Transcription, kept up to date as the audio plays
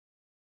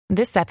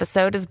This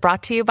episode is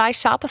brought to you by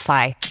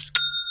Shopify.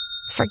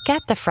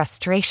 Forget the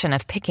frustration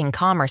of picking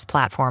commerce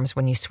platforms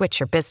when you switch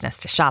your business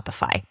to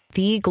Shopify,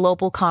 the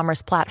global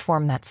commerce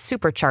platform that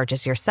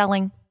supercharges your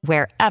selling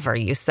wherever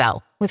you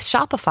sell. With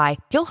Shopify,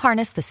 you'll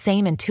harness the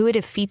same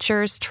intuitive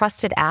features,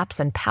 trusted apps,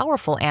 and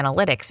powerful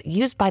analytics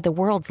used by the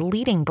world's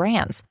leading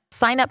brands.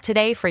 Sign up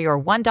today for your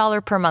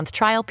 $1 per month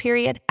trial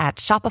period at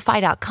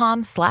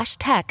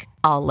shopify.com/tech,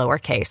 all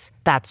lowercase.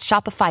 That's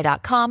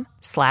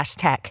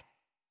shopify.com/tech.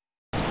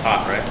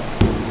 Hot, right?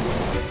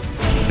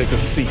 Take a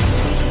seat.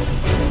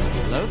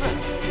 Hello there.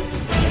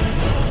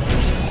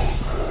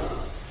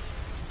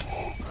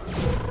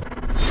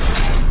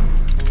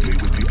 We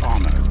would be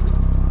honored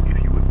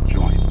if you would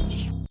join us.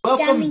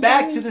 Welcome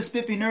back to the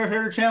Spiffy Nerd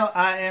Herder channel.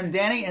 I am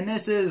Danny, and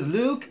this is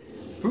Luke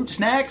Fruit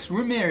Snacks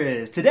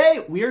Ramirez.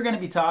 Today, we are going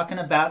to be talking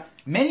about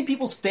many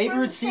people's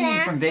favorite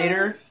scene from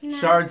Vader,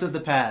 Shards of the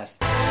Past.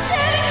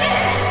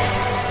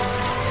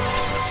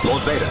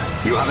 Lord Vader,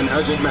 you have an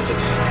urgent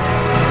message.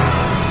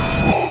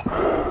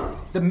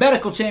 The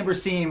medical chamber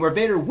scene where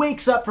Vader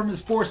wakes up from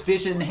his Force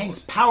vision and hangs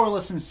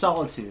powerless in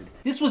solitude.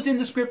 This was in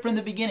the script from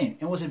the beginning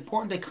and was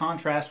important to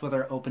contrast with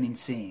our opening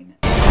scene.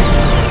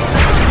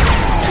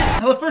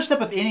 Now, the first step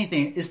of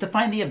anything is to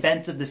find the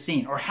event of the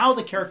scene, or how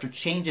the character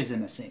changes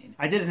in a scene.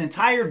 I did an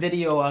entire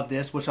video of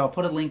this, which I'll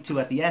put a link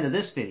to at the end of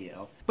this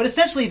video. But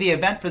essentially, the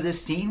event for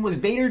this scene was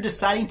Vader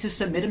deciding to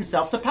submit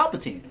himself to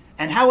Palpatine,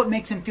 and how it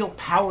makes him feel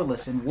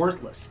powerless and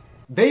worthless.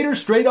 Vader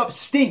straight up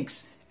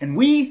stinks, and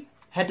we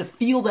had to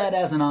feel that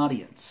as an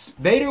audience.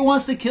 Vader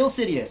wants to kill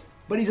Sidious,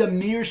 but he's a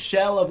mere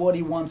shell of what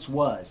he once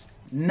was.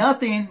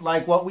 Nothing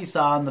like what we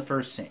saw in the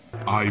first scene.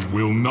 I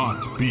will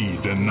not be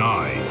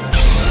denied.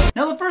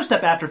 Now, the first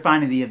step after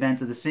finding the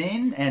event of the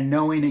scene and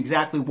knowing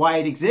exactly why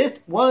it exists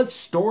was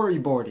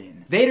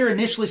storyboarding. Vader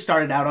initially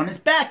started out on his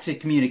back to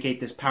communicate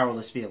this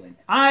powerless feeling.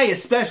 I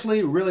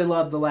especially really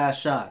loved the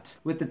last shot,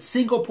 with its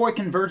single point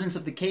convergence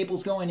of the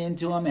cables going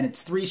into him and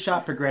its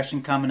 3-shot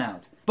progression coming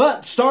out.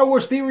 But Star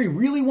Wars Theory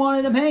really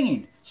wanted him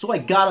hanging, so I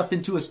got up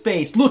into his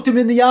face, looked him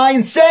in the eye,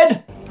 and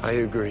said, I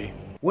agree.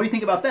 What do you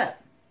think about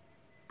that?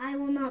 I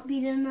will not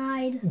be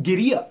denied.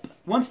 Giddy up.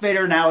 Once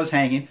Vader now is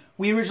hanging,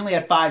 we originally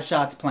had 5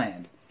 shots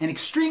planned. An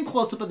extreme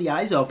close-up of the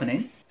eyes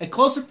opening, a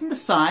close-up from the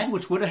side,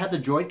 which would have had the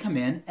droid come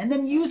in, and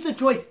then use the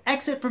droid's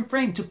exit from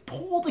frame to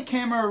pull the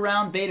camera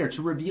around Vader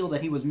to reveal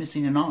that he was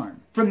missing an arm.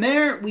 From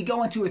there, we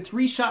go into a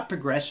 3-shot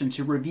progression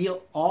to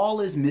reveal all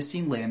his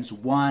missing limbs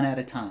one at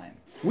a time.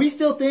 We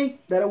still think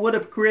that it would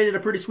have created a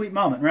pretty sweet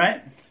moment,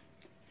 right?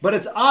 But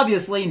it's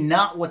obviously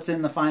not what's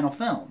in the final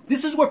film.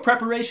 This is where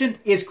preparation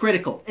is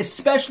critical,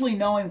 especially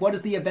knowing what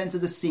is the event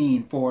of the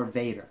scene for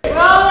Vader.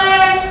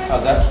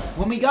 How's that?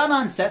 When we got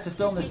on set to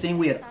film the scene,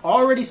 we had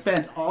already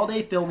spent all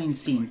day filming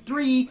scene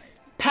 3,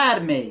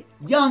 Padme,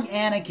 young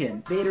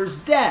Anakin, Vader's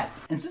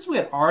death. And since we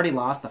had already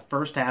lost the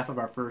first half of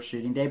our first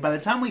shooting day, by the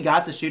time we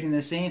got to shooting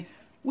this scene,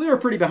 we were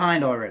pretty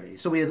behind already.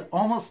 So we had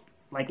almost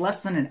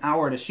less than an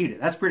hour to shoot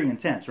it. That's pretty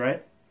intense,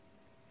 right?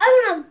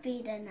 I will not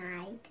be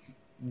denied.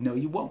 No,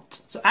 you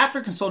won't. So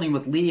after consulting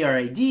with Lee, our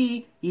AD,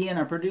 Ian,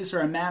 our producer,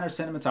 and Matt, our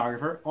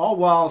cinematographer, all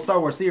while Star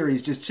Wars Theory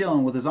is just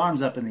chilling with his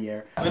arms up in the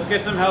air, Let's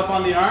get some help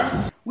on the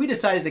arms. we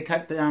decided to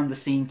cut down the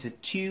scene to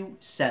 2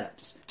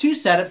 setups. 2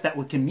 setups that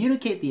would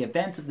communicate the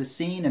events of the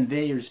scene and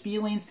Vader's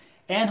feelings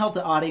and help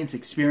the audience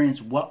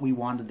experience what we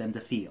wanted them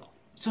to feel.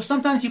 So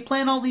sometimes you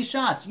plan all these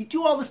shots, you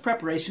do all this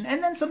preparation,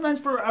 and then sometimes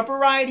for a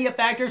variety of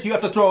factors, you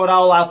have to throw it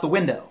all out the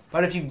window.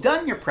 But if you've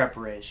done your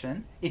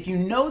preparation, if you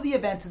know the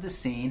events of the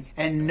scene,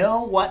 and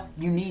know what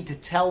you need to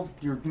tell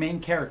your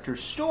main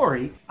character's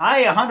story,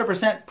 I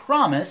 100%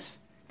 promise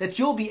that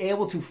you'll be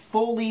able to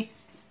fully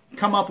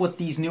come up with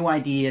these new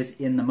ideas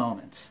in the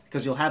moment,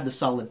 because you'll have the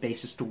solid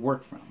basis to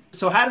work from.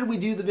 So how did we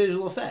do the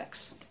visual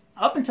effects?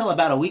 Up until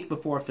about a week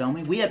before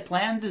filming, we had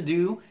planned to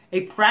do a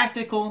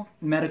practical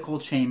medical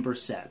chamber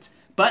set.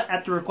 But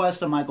at the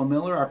request of Michael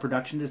Miller, our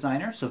production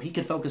designer, so he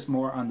could focus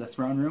more on the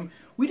throne room,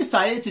 we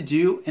decided to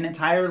do an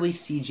entirely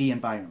CG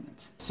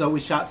environment. So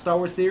we shot Star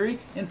Wars Theory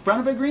in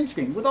front of a green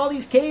screen with all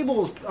these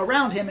cables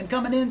around him and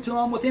coming into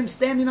him with him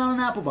standing on an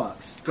apple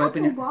box.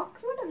 Apple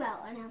box? What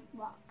about an apple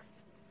box?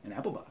 An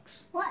apple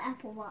box. What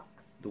apple box?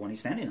 The one he's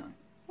standing on.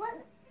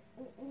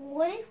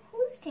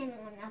 Who's standing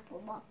on an apple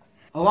box?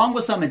 Along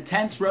with some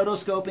intense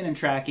rotoscoping and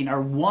tracking,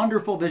 our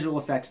wonderful visual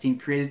effects team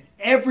created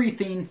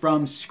everything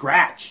from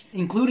scratch,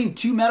 including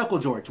 2 medical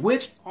droids,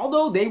 which,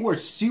 although they were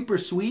super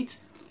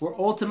sweet, were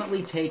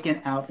ultimately taken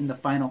out in the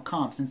final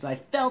comp since I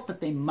felt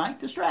that they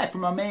might distract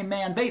from our main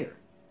man, Vader.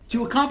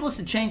 To accomplish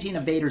the changing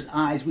of Vader's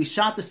eyes, we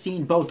shot the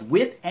scene both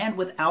with and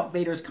without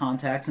Vader's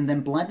contacts and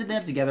then blended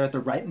them together at the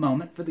right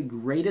moment for the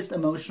greatest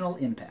emotional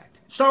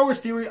impact. Star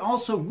Wars Theory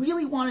also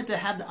really wanted to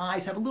have the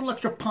eyes have a little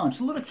extra punch,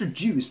 a little extra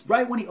juice,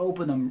 right when he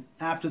opened them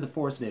after the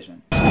Force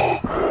vision.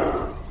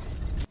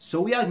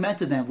 So we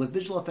augmented them with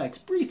visual effects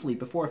briefly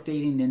before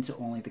fading into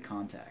only the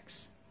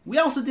contacts. We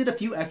also did a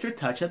few extra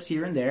touch-ups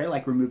here and there,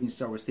 like removing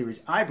Star Wars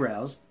Theory's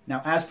eyebrows.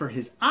 Now, as for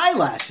his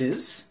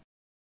eyelashes,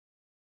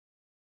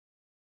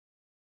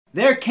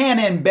 they're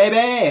canon,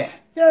 baby!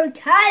 They're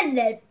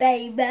cannon,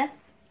 baby.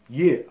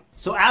 Yeah.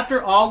 So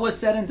after all was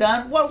said and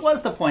done, what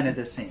was the point of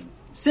this scene?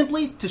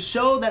 Simply to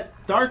show that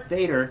Darth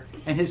Vader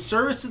and his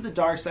service to the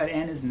dark side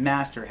and his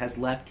master has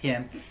left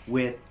him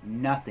with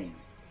nothing.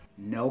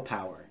 No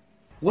power.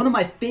 One of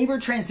my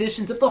favorite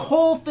transitions of the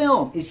whole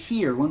film is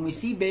here when we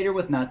see Vader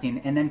with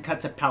nothing and then cut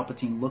to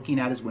Palpatine looking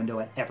out his window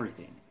at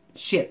everything.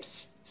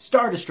 Ships,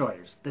 Star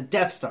Destroyers, the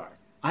Death Star.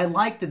 I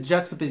like the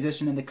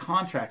juxtaposition and the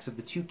contrast of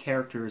the two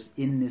characters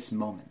in this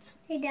moment.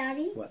 Hey,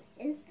 Daddy. What?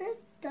 Is the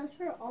Death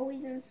Star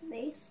always in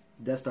space?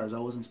 Death Star is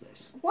always in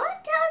space. What? How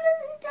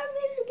does Darth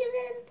Vader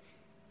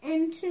get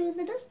into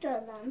the Death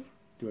Star then?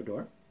 Through a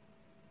door?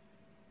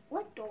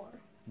 What door?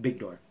 Big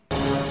door.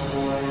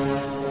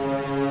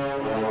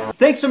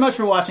 Thanks so much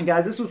for watching,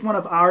 guys. This was one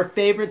of our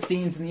favorite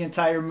scenes in the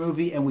entire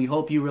movie, and we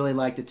hope you really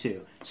liked it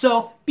too.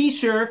 So be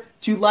sure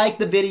to like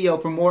the video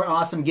for more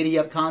awesome Giddy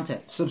Up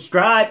content.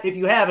 Subscribe if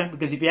you haven't,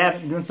 because if you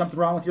haven't, you're doing something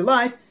wrong with your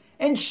life.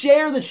 And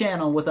share the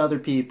channel with other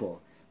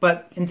people.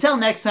 But until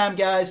next time,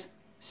 guys,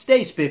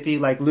 stay spiffy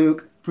like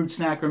Luke, Fruit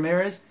Snack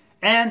Ramirez.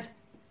 And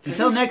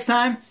until next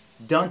time,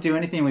 don't do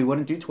anything we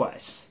wouldn't do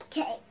twice.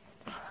 Okay.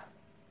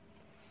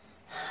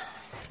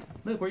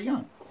 Luke, where are you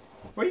going?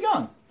 Where are you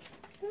going?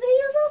 The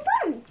video's all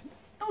done.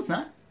 No, it's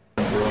not.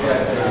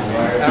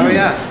 Oh,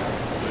 yeah.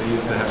 They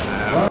used to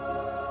have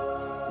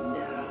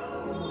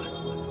Now,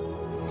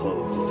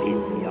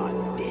 fulfill your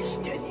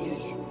destiny.